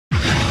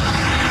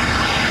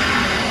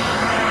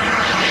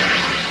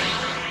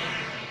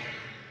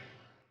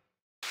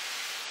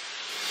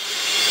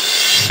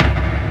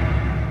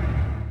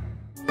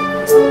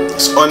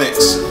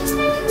Onyx,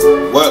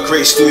 Work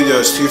Rate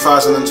Studios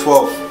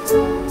 2012.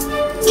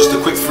 Just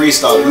a quick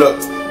freestyle. Look,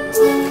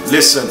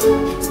 listen,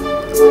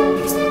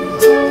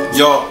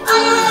 yo.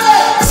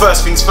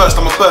 First things first,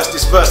 I'ma burst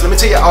this verse. Let me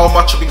tell you how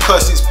much I've been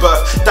cursed since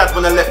birth. Dad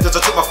when I left as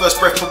I took my first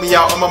breath put me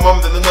out, and my mum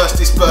then the nurse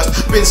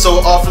dispersed. Been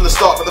so hard from the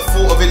start, but the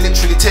thought of it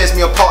literally tears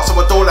me apart. So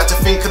I don't like to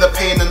think of the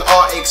pain and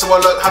heartache. So I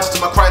learned how to turn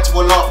my cry to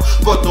a laugh.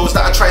 God knows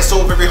that I tried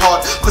so very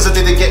hard, cause I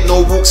didn't get no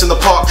walks in the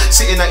park.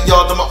 Sitting that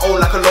yard on my own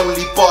like a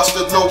lonely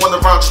bastard. No one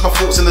around, just my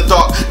thoughts in the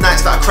dark.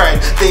 Nights that I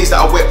cried, days that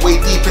I wept. Way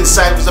deep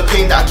inside was the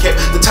pain that I kept.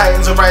 The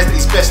titans arise at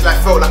his best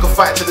life felt like a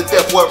fight to the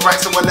death. Weren't right,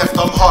 so I left,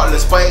 I'm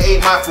heartless. But it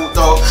ain't my fault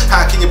though,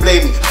 how can you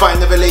blame me?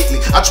 Fine, never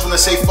lately. I just wanna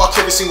say fuck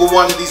every single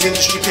one of these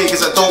industry pagans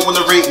that don't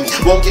wanna rate me.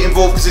 Won't get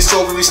involved cause it's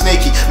so very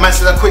snaky. Man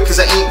said I quit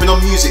cause I ain't been on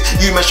music.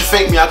 You man should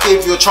fake me, I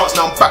gave you a chance.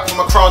 Now I'm back with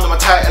my crown and my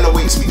title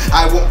awaits me.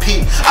 I won't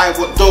peep, I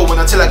won't dough,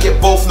 and until I get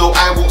both, no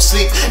I won't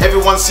sleep.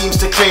 Everyone seems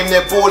to claim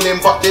they're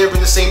balling, but they're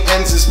in the same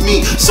ends as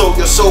me. So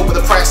you're sober,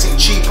 the price ain't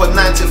cheap. On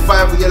 9 to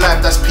 5 with your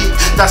life, that's peak.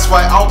 That's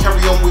why I'll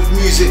carry on with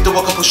music. Do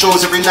a couple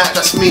shows every night,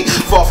 that's me.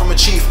 Far from a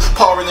chief,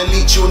 power and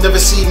elite. You'll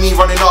never see me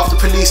running after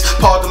police.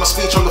 Pardon my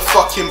speech, I'm the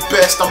fucking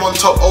best. I'm on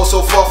top, oh so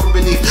far from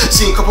beneath.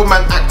 See a couple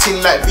man acting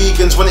like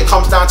vegans when it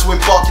comes down to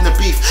embarking the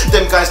beef.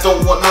 Them guys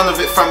don't want none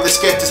of it, fam. They're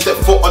scared to step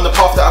foot on the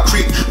path that I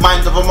creep.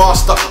 Mind of a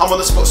master, I'm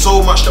on the spot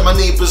so much that my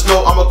neighbours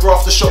know I'm a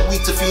grafter. Shot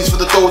weed to fiends for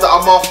the dough that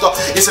I'm after.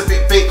 It's a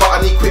bit bait, but I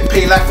need quick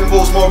pay. Life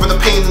involves more of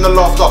the pain than the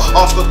laughter.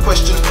 Ask God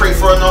questions, pray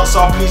for an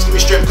answer. Please give me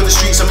strength, cause the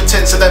streets I'm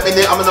intense. And that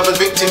minute I'm another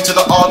victim to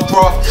the hard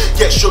graft.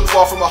 Get shook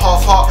far from a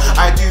half heart.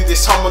 I do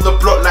this, hum on the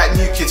block like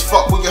new kids.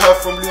 Fuck what you heard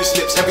from loose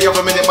lips. Every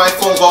other minute my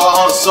phone got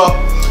an answer.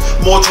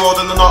 More draw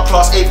than an art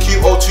class,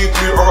 8Q, O2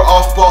 blue or a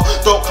half bar.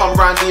 Don't come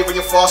round here in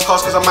your fast cars,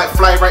 cause I might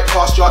fly right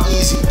past you.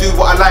 Easy, do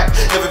what I like.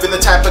 Never been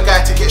the type of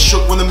guy to get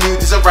shook when the mood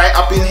isn't right.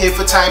 I've been here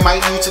for time, I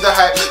ain't new to the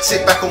hype.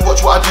 Sit back and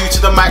watch what I do to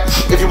the mic.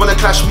 If you wanna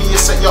clash me, you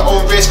set your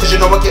own risk, cause you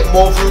know I get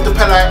more rude than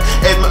polite.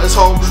 Edmonton's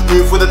home,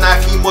 move with a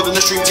knife, need more than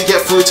a string to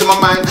get through to my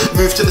mind.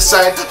 Move to the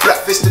side,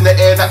 black fist in the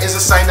air, that is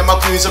a sign that my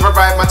goons have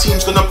arrived. My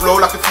team's gonna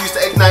blow like a fuse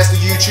that ignites. The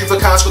YouTube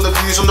account's got the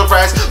views on the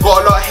rise.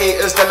 Got a lot of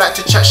haters that like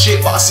to chat shit,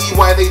 but I see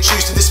why they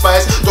choose to despise.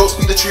 Don't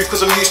speak the truth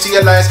cause I'm used to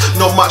your lies.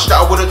 Not much that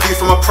I wouldn't do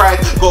for my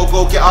pride. Go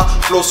get her,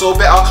 flow so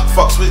better.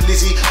 Fucks with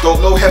Lizzie, don't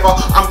know Heather.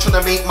 I'm trying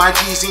to make my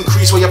G's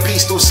increase while your P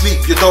still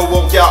sleep. You don't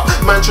won't get up.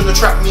 Man trying to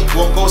trap me,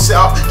 won't go sit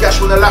up. Gash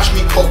wanna lash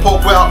me, pop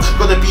way up.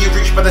 Gonna be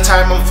rich by the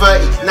time I'm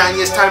 30. 9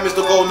 years time is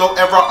the goal, no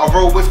error. I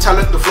roll with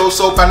talent, the flow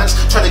so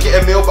balanced. Trying to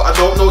get a meal but I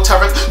don't know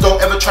Tarrant.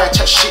 Don't ever try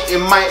chat shit in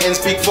my ends.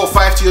 Big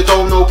 4-5 to you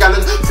don't know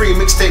gallon. Free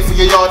mixtape for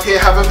your yard, here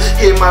have 'em.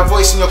 Hear my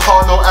voice in your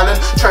car, no Allen.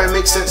 Try and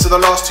make sense of the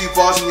last 2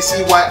 bars and you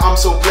see why I'm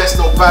so blessed,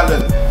 no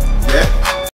balance. Yeah.